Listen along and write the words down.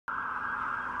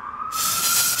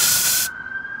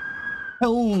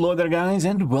Hello there guys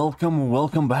and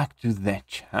welcome back to the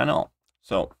channel.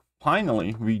 So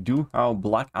finally we do have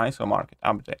Black ISO market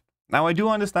update. Now I do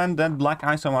understand that Black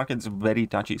ISO market is a very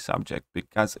touchy subject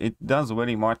because it does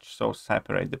very much so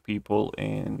separate the people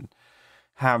in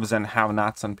haves and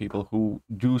have-nots and people who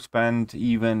do spend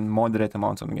even moderate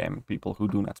amounts on the game, people who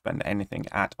do not spend anything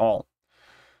at all.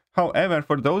 However,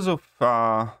 for those of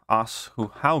us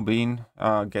who have been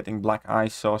getting Black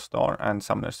ISO store and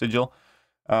Summoner Sigil,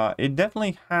 it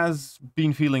definitely has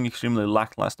been feeling extremely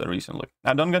lackluster recently.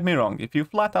 Now, don't get me wrong, if you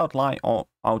flat out lie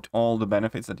out all the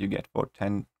benefits that you get for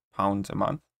 £10 a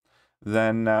month,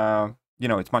 then,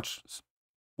 it's much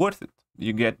worth it.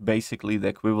 You get basically the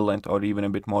equivalent or even a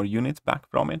bit more units back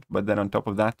from it. But then on top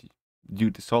of that,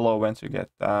 due to solo events, you get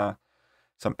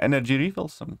some energy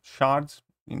refills, some shards,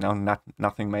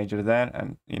 nothing major there,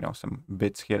 and, some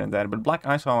bits here and there. But Black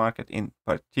ISO market in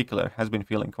particular has been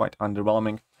feeling quite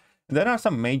underwhelming. There are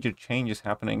some major changes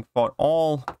happening for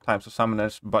all types of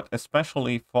summoners, but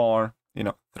especially for,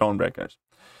 Thronebreakers,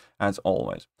 as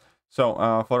always.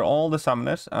 So for all the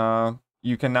summoners,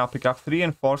 you can now pick up 3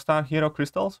 and 4 star hero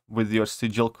crystals with your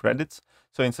sigil credits.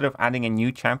 So instead of adding a new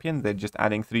champion, they're just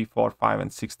adding 3, 4, 5,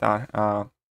 and 6 star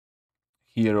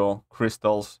hero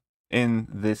crystals in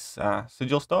this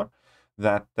sigil store.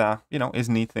 That, is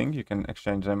a neat thing. You can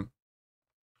exchange them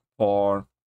for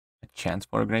a chance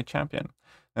for a great champion.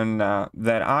 And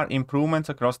there are improvements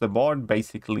across the board.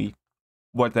 Basically,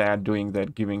 what they are doing, they're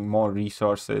giving more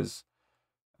resources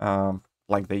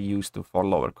like they used to for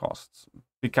lower costs.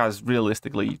 Because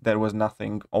realistically, there was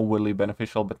nothing overly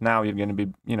beneficial. But now you're going to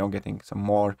be, getting some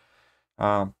more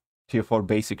tier 4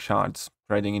 basic shards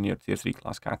trading in your tier 3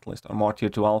 class catalyst, or more tier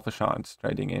 2 alpha shards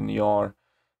trading in your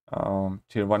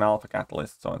tier 1 alpha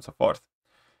catalyst, so on and so forth.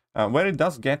 Where it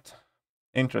does get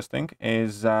interesting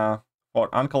is for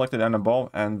uncollected and above,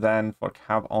 and then for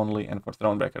cav only and for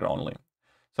Thronebreaker only.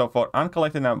 So for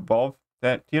uncollected and above,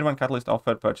 the tier 1 catalyst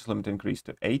offer purchase limit increased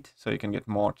to 8, so you can get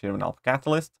more tier 1 alpha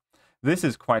catalysts. This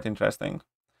is quite interesting.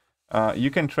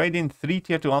 You can trade in 3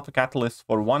 tier 2 alpha catalysts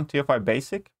for 1 tier 5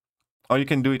 basic, or you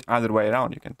can do it either way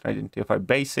around. You can trade in tier 5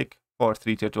 basic for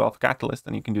 3 tier 2 alpha catalysts,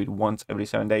 and you can do it once every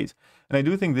 7 days. And I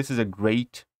do think this is a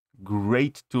great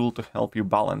tool to help you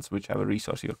balance whichever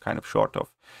resource you're kind of short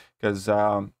of. Because,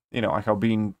 I have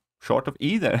been short of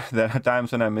either. There are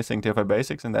times when I'm missing tier 5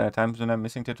 basics, and there are times when I'm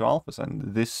missing tier 2 alphas.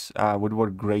 And this would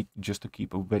work great just to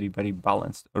keep a very, very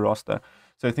balanced roster.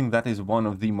 So I think that is one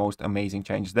of the most amazing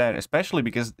changes there, especially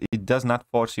because it does not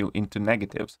force you into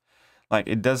negatives. Like,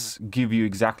 it does give you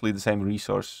exactly the same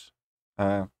resource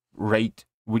rate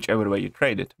whichever way you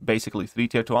trade it. Basically, 3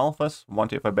 tier 2 alphas, 1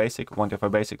 tier 5 basic, 1 tier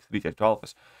 5 basic, 3 tier 2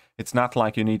 alphas. It's not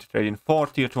like you need to trade in 4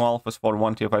 tier 2 alphas for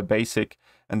 1 tier 5 basic,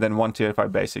 and then 1 tier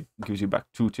 5 basic gives you back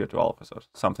 2 tier 2 alphas or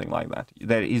something like that.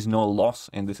 There is no loss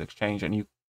in this exchange, and you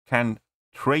can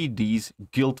trade these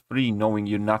guilt-free, knowing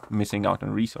you're not missing out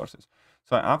on resources.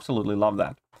 So I absolutely love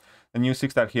that. The new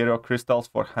 6-star hero crystals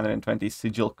for 120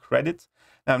 sigil credits.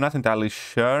 Now, I'm not entirely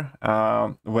sure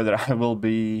whether I will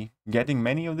be getting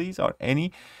many of these or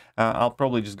any. I'll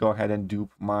probably just go ahead and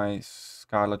dupe my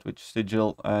Scarlet Witch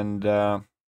sigil and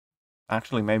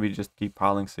actually maybe just keep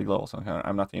piling sigils on her.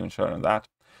 I'm not even sure on that.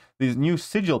 These new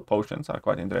sigil potions are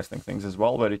quite interesting things as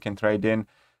well, where you can trade in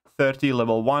 30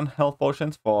 level 1 health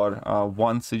potions for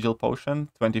 1 sigil potion,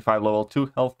 25 level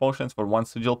 2 health potions for 1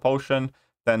 sigil potion,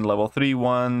 10 level 3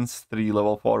 ones, 3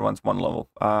 level 4 ones, 1 level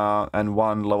and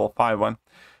 1 level 5 one.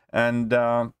 And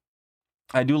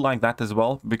I do like that as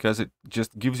well, because it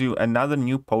just gives you another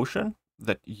new potion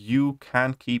that you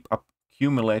can keep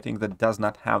accumulating that does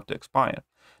not have to expire.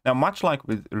 Now, much like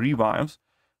with revives,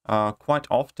 quite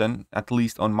often, at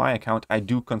least on my account, I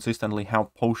do consistently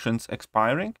have potions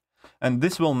expiring, and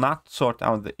this will not sort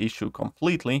out the issue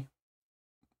completely.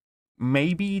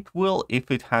 Maybe it will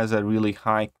if it has a really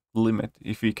high limit,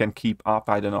 if you can keep up,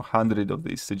 I don't know, 100 of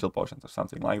these sigil potions or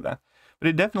something like that. But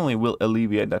it definitely will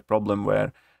alleviate that problem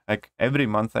where, like, every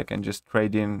month I can just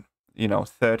trade in,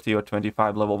 30 or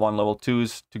 25 level 1, level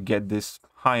 2s to get this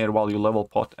higher value level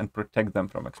pot and protect them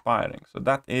from expiring. So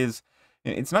that is,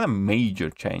 it's not a major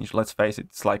change, let's face it.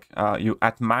 It's like you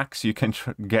at max you can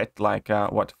get like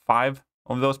 5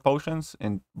 of those potions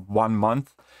in 1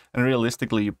 month, and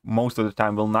realistically most of the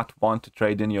time will not want to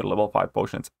trade in your level 5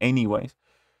 potions anyways.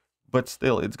 But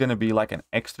still, it's going to be like an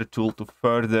extra tool to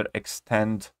further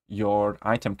extend your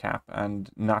item cap and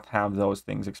not have those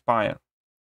things expire.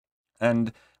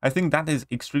 And I think that is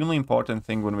extremely important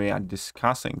thing when we are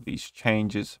discussing these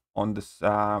changes on this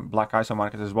Black ISO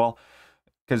market as well.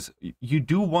 Because you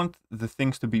do want the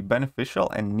things to be beneficial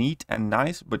and neat and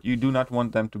nice, but you do not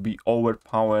want them to be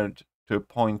overpowered to a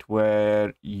point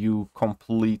where you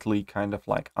completely kind of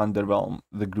like underwhelm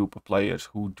the group of players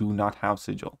who do not have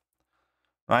sigil,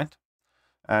 right?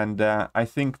 And I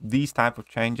think these type of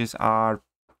changes are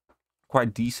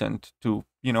quite decent to,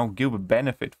 you know, give a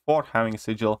benefit for having a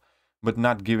sigil, but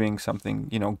not giving something,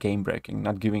 you know, game breaking,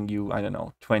 not giving you, I don't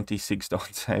know, 26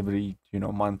 dots every, you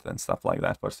know, month and stuff like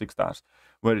that for 6 stars,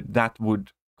 where that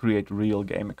would create real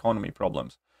game economy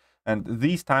problems. And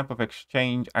these type of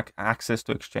exchange, access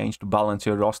to exchange to balance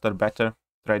your roster better,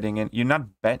 trading in, you're not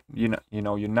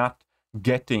you're not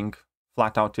getting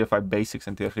flat out tier 5 basics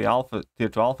and tier 2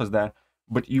 alphas there,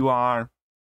 but you are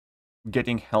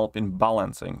getting help in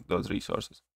balancing those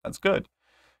resources. That's good.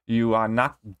 You are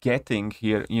not getting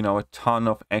here, you know, a ton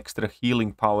of extra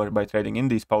healing power by trading in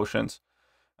these potions,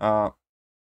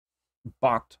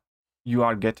 but you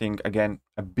are getting, again,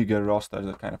 a bigger roster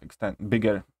that kind of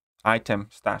bigger item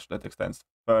stash that extends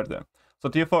further. So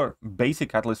tier 4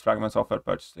 basic catalyst fragments offer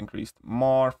purchase increased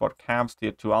more. For camps,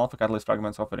 tier 2 alpha catalyst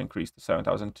fragments offer increased to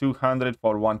 7,200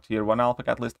 for one tier 1 alpha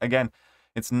catalyst. Again,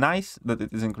 it's nice that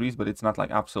it is increased, but it's not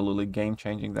like absolutely game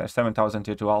changing there. 7,000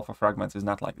 tier 2 alpha fragments is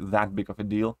not like that big of a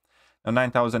deal. Now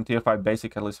 9,000 tier 5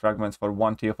 basic catalyst fragments for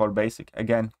one tier 4 basic.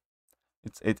 Again,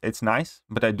 it's nice,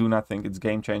 but I do not think it's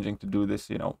game changing to do this,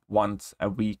 you know, once a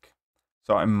week.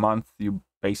 So a month you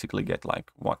basically get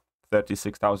like what,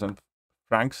 36,000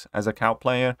 francs as a cow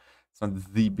player. It's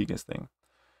not the biggest thing.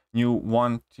 New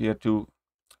 1 tier 2,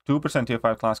 2% tier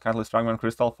 5 class catalyst fragment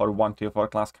crystal for 1 tier 4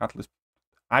 class catalyst.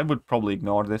 I would probably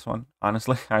ignore this one.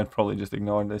 Honestly, I'd probably just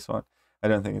ignore this one. I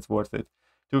don't think it's worth it.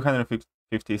 250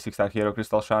 6-star hero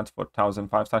crystal shards for 1,000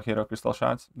 5-star hero crystal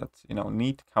shards. That's, you know,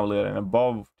 neat. Cavalier and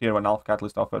above. Tier 1 alpha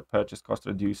catalyst offered purchase cost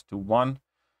reduced to 1.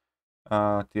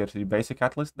 Tier 3 basic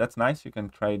catalyst. That's nice. You can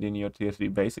trade in your tier 3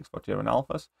 basics for tier 1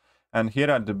 alphas. And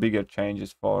here are the bigger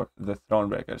changes for the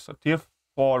Thronebreakers. So tier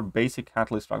 4 basic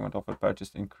catalyst fragment offer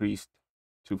purchase increased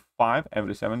to 5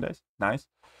 every 7 days. Nice.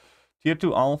 Tier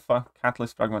 2 alpha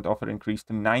catalyst fragment offer increased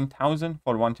to 9,000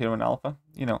 for one tier 1 alpha.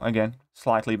 You know, again,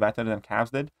 slightly better than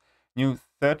Cavs did. New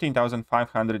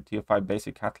 13,500 tier 5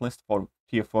 basic catalyst for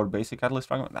tier 4 basic catalyst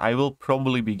fragment. I will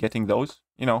probably be getting those,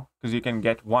 you know, because you can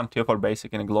get one tier 4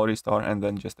 basic in a glory store and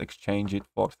then just exchange it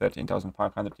for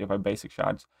 13,500 tier 5 basic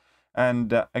shards.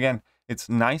 And again, it's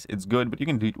nice, it's good, but you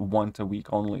can do it once a week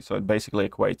only. So it basically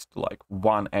equates to like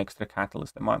one extra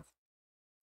catalyst a month.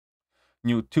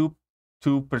 New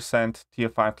 2% tier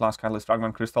 5 class catalyst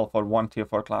fragment crystal for one tier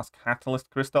 4 class catalyst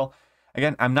crystal.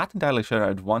 Again, I'm not entirely sure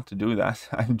I'd want to do that.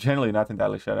 I'm generally not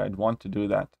entirely sure I'd want to do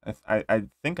that. I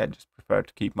think I just prefer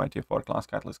to keep my tier 4 class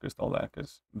catalyst crystal there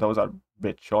because those are a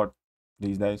bit short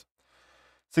these days.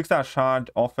 6-star shard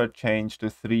offer change to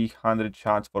 300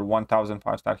 shards for 1,000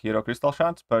 5-star hero crystal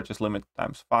shards. Purchase limit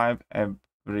times 5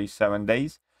 every 7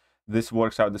 days. This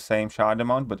works out the same shard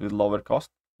amount but with lower cost.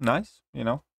 Nice, you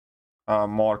know.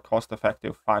 More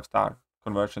cost-effective 5-star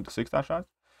conversion to 6-star shards.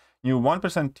 New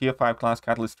 1% tier 5 class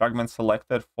catalyst fragment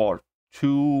selected for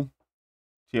 2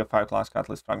 tier 5 class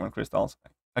catalyst fragment crystals.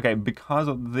 Okay, because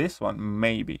of this one,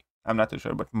 maybe. I'm not too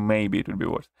sure, but maybe it would be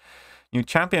worth. New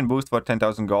champion boost for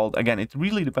 10,000 gold. Again, it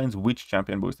really depends which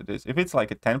champion boost it is. If it's like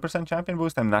a 10% champion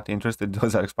boost, I'm not interested.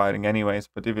 Those are expiring anyways.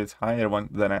 But if it's higher one,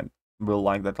 then I will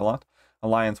like that a lot.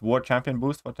 Alliance War champion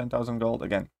boost for 10,000 gold.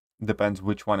 Again, depends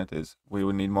which one it is. We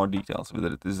would need more details,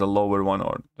 whether it is the lower one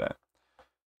or the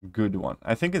good one.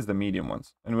 I think it's the medium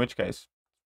ones, in which case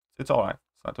it's all right.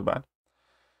 It's not too bad.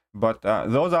 But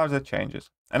those are the changes.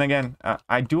 And again,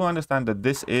 I do understand that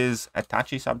this is a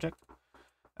touchy subject.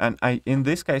 And in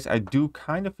this case, I do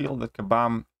kind of feel that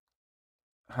Kabam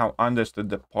have understood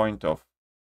the point of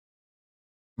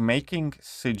making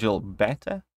Sigil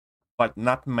better, but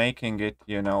not making it,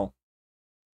 you know,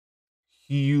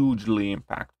 hugely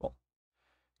impactful.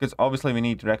 Because obviously we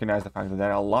need to recognize the fact that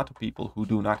there are a lot of people who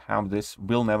do not have this,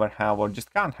 will never have, or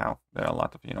just can't have. There are a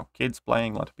lot of, you know, kids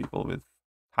playing, a lot of people with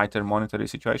tighter monetary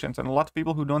situations, and a lot of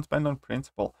people who don't spend on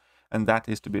principle, and that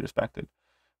is to be respected.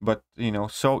 But, you know,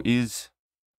 so is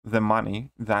the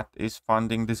money that is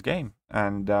funding this game.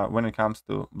 And when it comes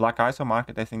to Black ISO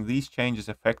market, I think these changes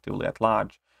effectively at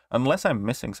large, unless I'm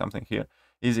missing something here,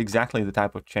 is exactly the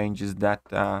type of changes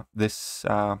that this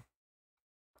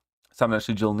Summoner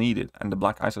Sigil needed and the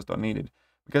Black ISO store needed,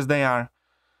 because they are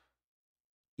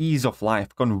ease of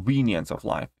life, convenience of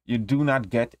life. You do not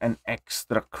get an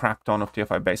extra crap ton of tier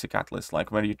 5 basic catalysts,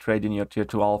 like where you trade in your tier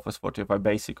 2 alphas for tier 5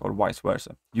 basic or vice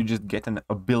versa. You just get an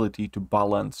ability to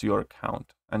balance your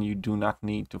account, and you do not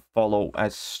need to follow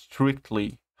as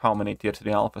strictly how many tier 2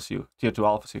 alphas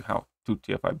you have to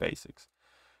tier 5 basics.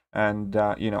 And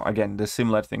you know, again, the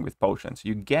similar thing with potions.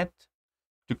 You get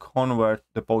to convert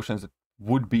the potions that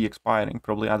would be expiring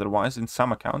probably otherwise in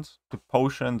some accounts to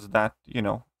potions that, you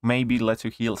know, maybe lets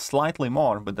you heal slightly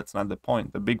more, but that's not the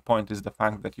point. The big point is the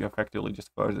fact that you effectively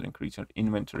just further increase your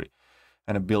inventory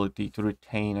and ability to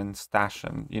retain and stash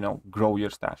and, you know, grow your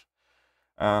stash.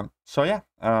 So yeah,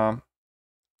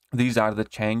 these are the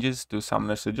changes to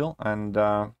Summoner Sigil, and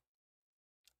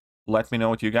let me know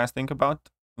what you guys think about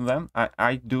them.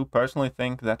 I do personally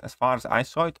think that as far as I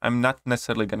saw it, I'm not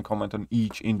necessarily going to comment on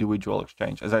each individual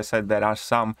exchange. As I said, there are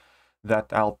some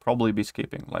that I'll probably be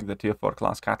skipping, like the tier 4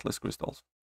 class catalyst crystals.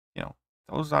 You know,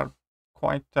 those are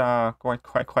quite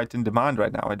in demand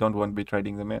right now. I don't want to be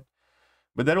trading them in,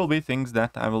 but there will be things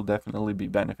that I will definitely be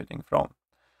benefiting from.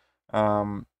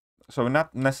 So we're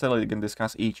not necessarily going to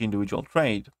discuss each individual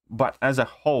trade, but as a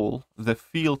whole, the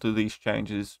feel to these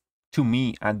changes, to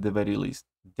me at the very least,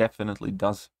 definitely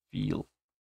does feel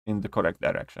in the correct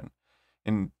direction.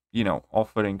 In, you know,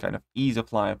 offering kind of ease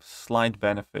of life, slight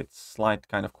benefits, slight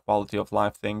kind of quality of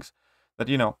life things that,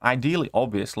 you know, ideally,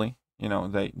 obviously, you know,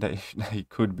 they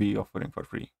could be offering for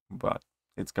free, but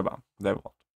it's kebab, they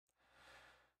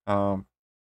won't.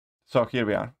 So here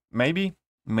we are.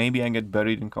 Maybe I get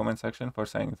buried in comment section for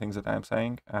saying things that I'm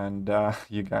saying, and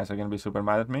you guys are gonna be super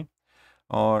mad at me,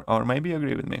 or maybe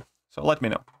agree with me. So let me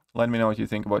know. Let me know what you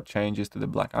think about changes to the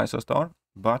Black ISO store,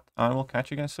 but I will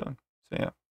catch you guys soon. See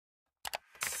ya.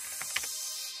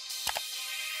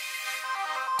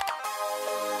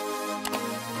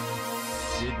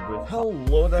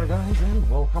 Hello there guys, and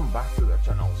welcome back to the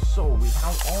channel. So we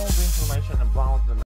have all the information about the